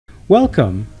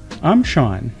Welcome, I'm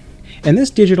Sean. In this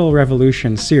Digital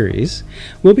Revolution series,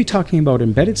 we'll be talking about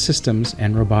embedded systems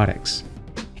and robotics.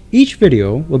 Each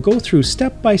video will go through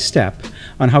step by step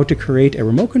on how to create a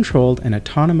remote-controlled and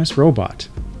autonomous robot.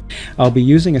 I'll be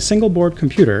using a single board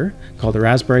computer called a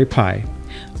Raspberry Pi.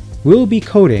 We'll be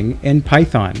coding in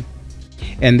Python.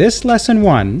 In this lesson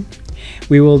 1,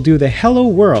 we will do the hello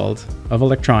world of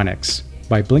electronics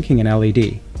by blinking an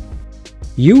LED.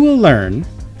 You will learn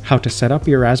how to set up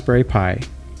your Raspberry Pi,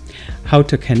 how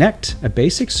to connect a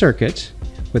basic circuit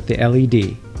with the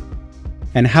LED,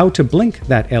 and how to blink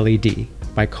that LED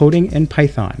by coding in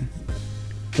Python.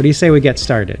 What do you say we get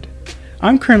started?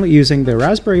 I'm currently using the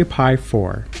Raspberry Pi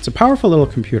 4. It's a powerful little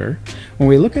computer. When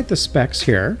we look at the specs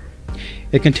here,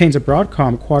 it contains a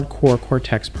Broadcom quad-core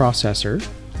Cortex processor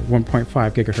at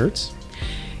 1.5 gigahertz.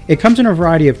 It comes in a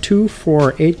variety of 2,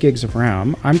 4, 8 gigs of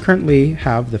RAM. I'm currently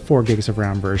have the 4 gigs of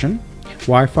RAM version.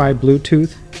 Wi-Fi,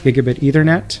 Bluetooth, Gigabit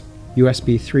Ethernet,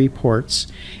 USB 3 ports,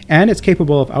 and it's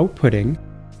capable of outputting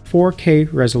 4K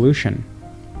resolution.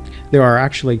 There are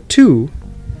actually 2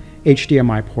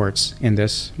 HDMI ports in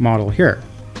this model here.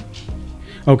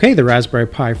 Okay, the Raspberry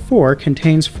Pi 4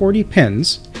 contains 40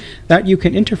 pins that you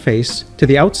can interface to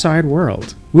the outside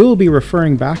world. We'll be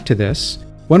referring back to this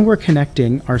when we're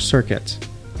connecting our circuit.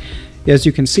 As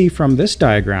you can see from this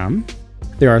diagram,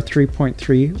 there are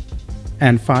 3.3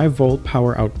 and 5 volt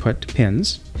power output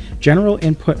pins, general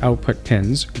input-output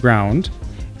pins, ground,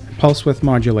 pulse width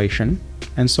modulation,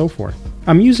 and so forth.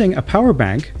 I'm using a power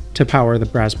bank to power the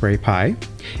Raspberry Pi,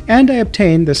 and I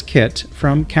obtained this kit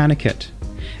from CanaKit.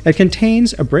 It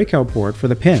contains a breakout board for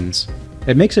the pins.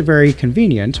 It makes it very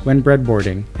convenient when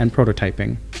breadboarding and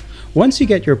prototyping. Once you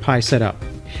get your Pi set up,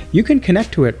 you can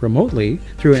connect to it remotely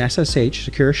through an SSH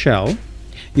secure shell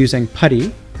using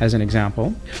PuTTY as an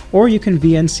example, or you can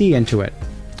VNC into it.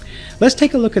 Let's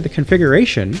take a look at the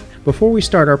configuration before we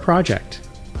start our project.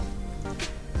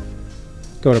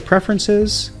 Go to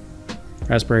Preferences,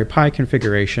 Raspberry Pi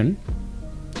Configuration,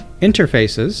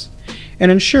 Interfaces,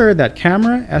 and ensure that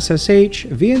Camera, SSH,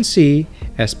 VNC,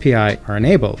 SPI are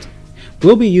enabled.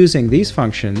 We'll be using these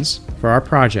functions for our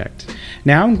project.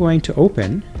 Now I'm going to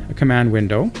open a command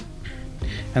window,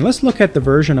 and let's look at the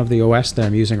version of the OS that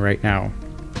I'm using right now.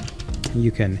 You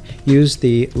can use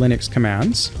the Linux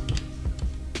commands.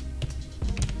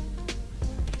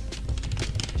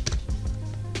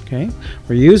 Okay,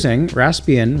 we're using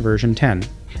Raspbian version 10.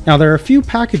 Now there are a few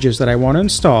packages that I want to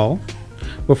install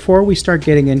before we start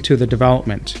getting into the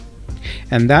development,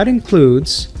 and that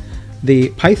includes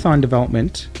the Python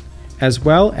development as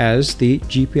well as the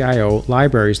GPIO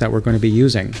libraries that we're going to be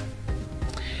using.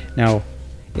 Now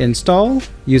install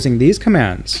using these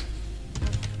commands: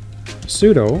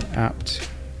 sudo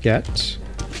apt-get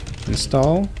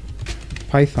install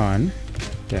python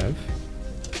dev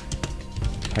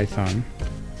python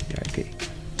pip.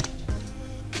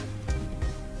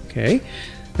 Okay,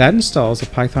 that installs the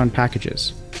Python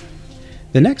packages.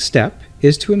 The next step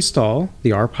is to install the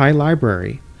RPi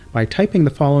library by typing the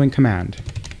following command: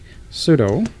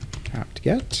 sudo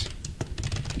apt-get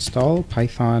install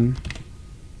python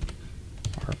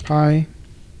rpi.gpio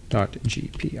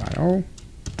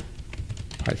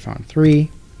python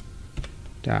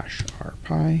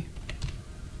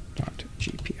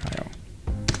 3-rpi.gpio.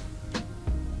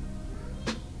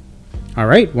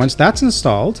 Alright, once that's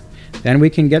installed, then we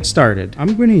can get started.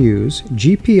 I'm going to use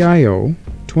GPIO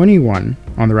 21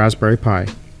 on the Raspberry Pi,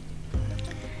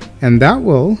 and that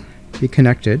will be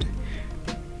connected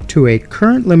to a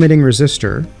current limiting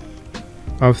resistor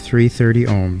of 330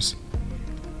 ohms,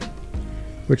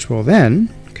 which will then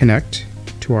connect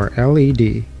to our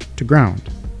LED to ground.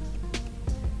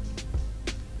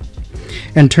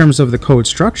 In terms of the code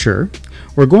structure,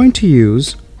 we're going to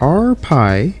use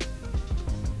RPi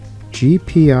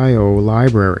GPIO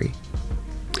library.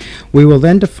 We will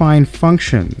then define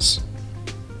functions.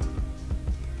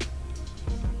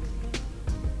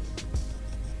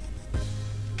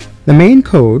 The main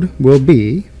code will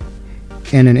be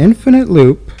in an infinite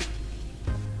loop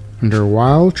under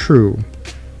while true.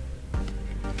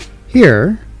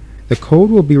 Here, the code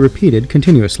will be repeated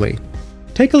continuously.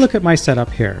 Take a look at my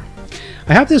setup here.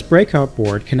 I have this breakout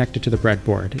board connected to the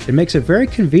breadboard. It makes it very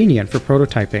convenient for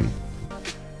prototyping.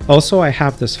 Also, I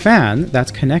have this fan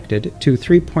that's connected to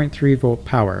 3.3 volt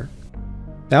power.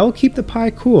 That will keep the Pi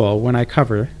cool when I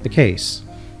cover the case.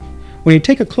 When you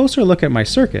take a closer look at my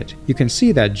circuit, you can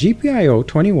see that GPIO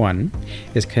 21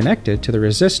 is connected to the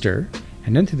resistor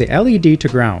and then to the LED to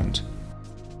ground.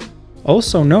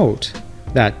 Also note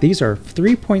that these are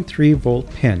 3.3 volt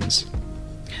pins.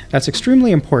 That's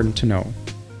extremely important to know.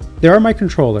 There are my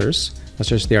controllers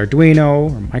such as the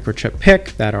Arduino or microchip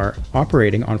PIC that are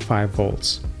operating on 5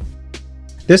 volts.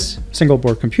 This single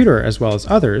board computer, as well as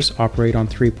others, operate on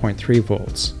 3.3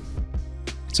 volts.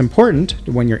 It's important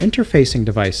when you're interfacing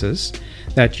devices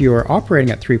that you are operating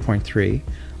at 3.3,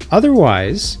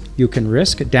 otherwise you can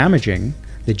risk damaging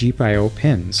the GPIO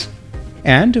pins.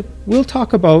 And we'll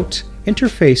talk about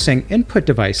interfacing input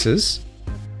devices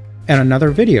in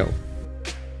another video.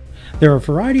 There are a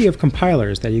variety of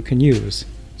compilers that you can use,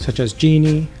 such as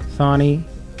Genie, Thonny.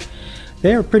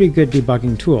 They are pretty good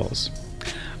debugging tools.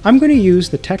 I'm going to use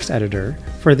the text editor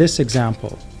for this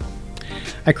example.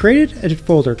 I created a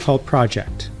folder called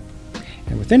Project.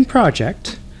 And within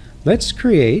Project, let's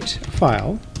create a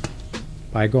file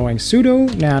by going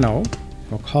sudo nano,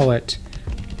 we'll call it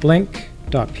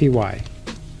blink.py.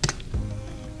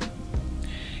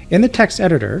 In the text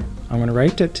editor, I'm going to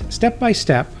write it step by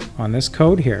step on this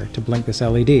code here to blink this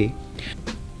LED.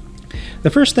 The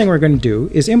first thing we're going to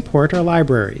do is import our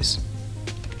libraries.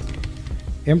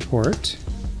 Import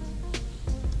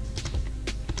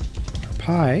our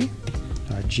pi.gpio,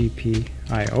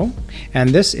 and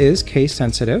this is case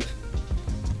sensitive.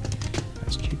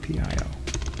 That's GPIO.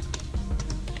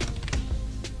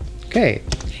 Okay,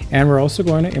 and we're also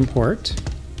going to import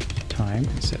time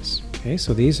and sys. Okay,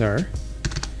 so these are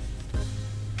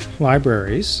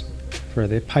libraries for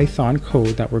the Python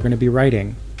code that we're going to be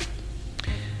writing.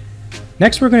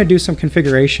 Next, we're going to do some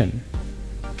configuration.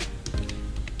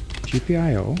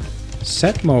 GPIO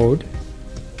set mode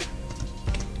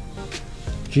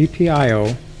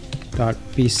GPIO.BCM.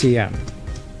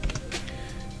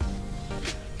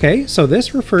 Okay, so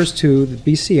this refers to the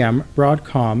BCM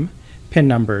Broadcom pin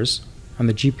numbers on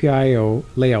the GPIO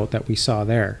layout that we saw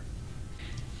there.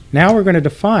 Now we're going to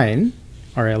define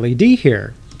our LED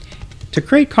here. To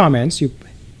create comments, you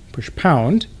push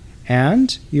pound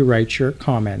and you write your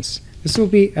comments. This will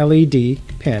be LED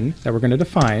pin that we're going to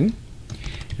define.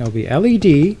 It'll be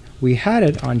LED. We had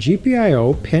it on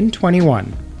GPIO pin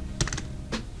 21.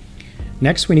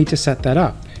 Next, we need to set that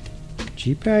up.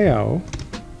 GPIO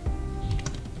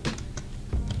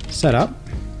setup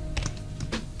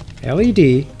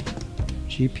LED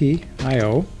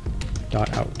GPIO.out.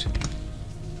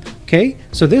 Okay,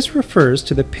 so this refers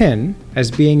to the pin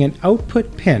as being an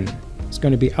output pin. It's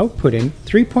going to be outputting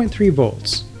 3.3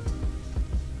 volts.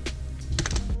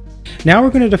 Now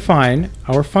we're going to define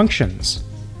our functions.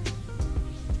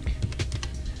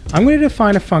 I'm going to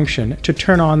define a function to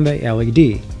turn on the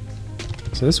LED.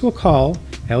 So this we'll call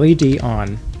LED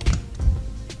on.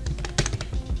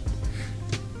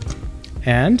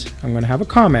 And I'm going to have a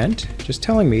comment just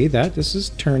telling me that this is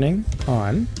turning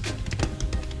on.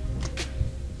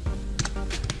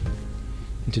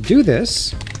 And to do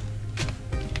this,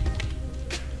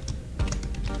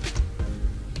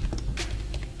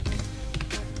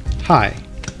 high.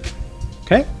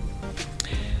 Okay?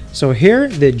 So here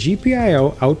the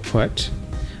GPIO output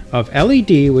of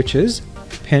LED, which is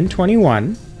pin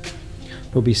 21,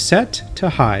 will be set to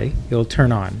high. It'll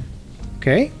turn on.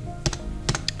 Okay?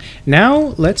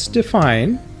 Now let's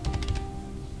define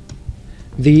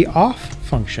the off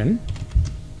function.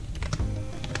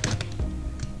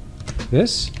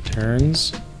 This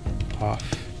turns off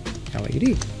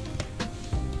LED.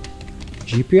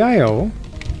 GPIO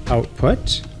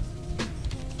output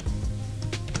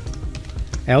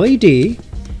LED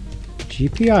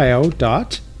GPIO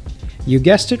dot, you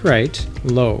guessed it right,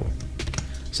 low.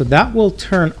 So that will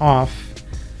turn off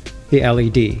the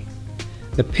LED.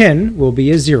 The pin will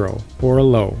be a 0 or a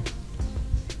low.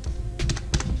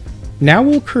 Now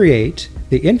we'll create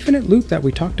the infinite loop that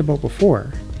we talked about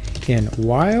before in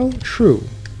while true.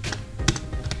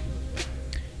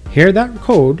 Here that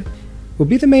code will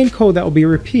be the main code that will be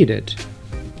repeated.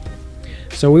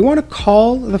 So we want to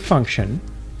call the function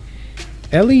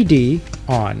LED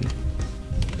on.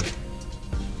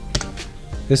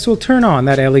 This will turn on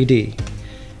that LED.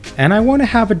 And I want to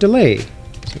have a delay.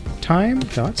 So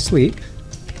time.sleep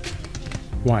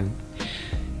 1.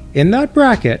 In that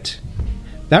bracket,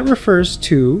 that refers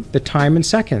to the time in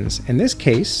seconds. In this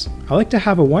case, I like to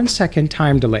have a 1 second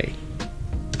time delay.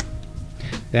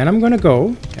 Then I'm going to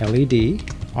go LED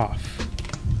off.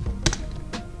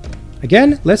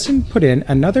 Again, let's put in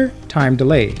another time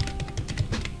delay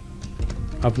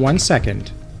of 1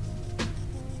 second.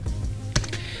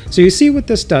 So you see what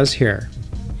this does here.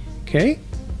 Okay?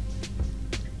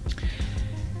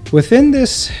 Within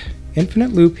this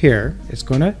infinite loop here, it's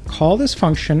going to call this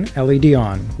function LED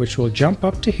on, which will jump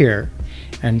up to here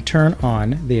and turn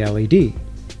on the LED,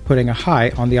 putting a high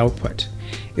on the output.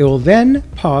 It will then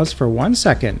pause for 1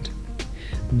 second,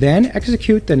 then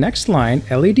execute the next line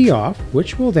LED off,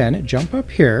 which will then jump up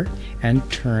here and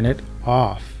turn it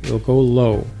off. It'll go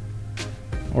low,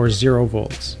 or 0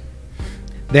 volts.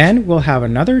 Then we'll have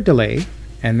another delay,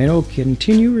 and then it'll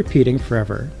continue repeating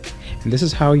forever. And this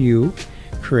is how you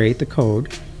create the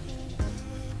code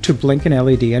to blink an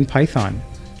LED in Python.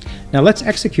 Now let's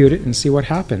execute it and see what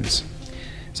happens.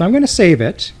 So I'm going to save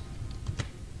it.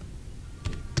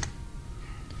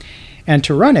 And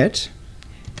to run it,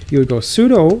 you would go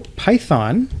sudo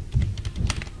python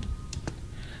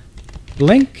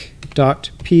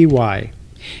blink.py.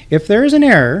 If there is an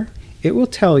error, it will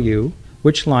tell you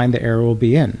which line the error will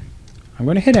be in. I'm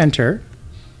going to hit enter.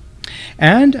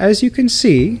 And as you can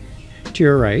see to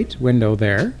your right window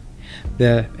there,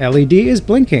 the LED is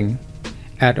blinking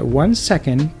at a 1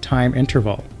 second time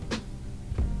interval.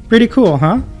 Pretty cool,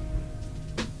 huh?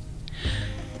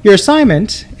 Your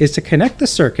assignment is to connect the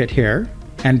circuit here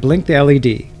and blink the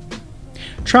LED.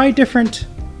 Try different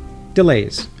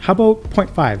delays. How about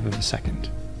 0.5 of a second?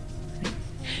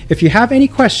 If you have any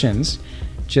questions,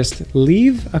 just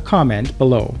leave a comment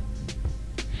below.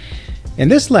 In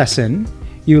this lesson,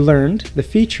 you learned the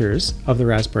features of the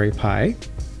Raspberry Pi,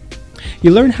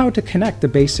 you learned how to connect the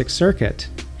basic circuit,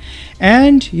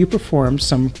 and you performed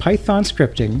some Python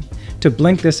scripting to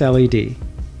blink this LED.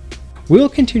 We'll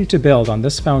continue to build on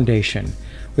this foundation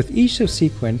with each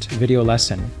subsequent video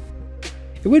lesson.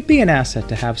 It would be an asset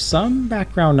to have some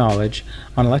background knowledge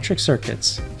on electric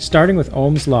circuits, starting with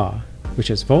Ohm's law,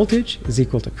 which is voltage is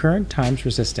equal to current times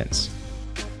resistance.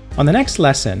 On the next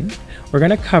lesson, we're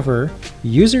going to cover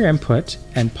user input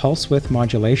and pulse width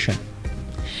modulation.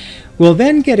 We'll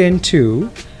then get into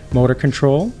motor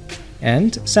control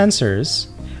and sensors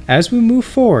as we move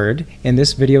forward in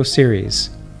this video series.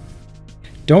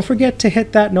 Don't forget to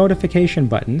hit that notification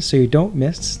button so you don't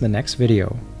miss the next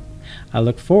video. I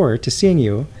look forward to seeing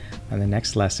you on the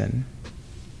next lesson.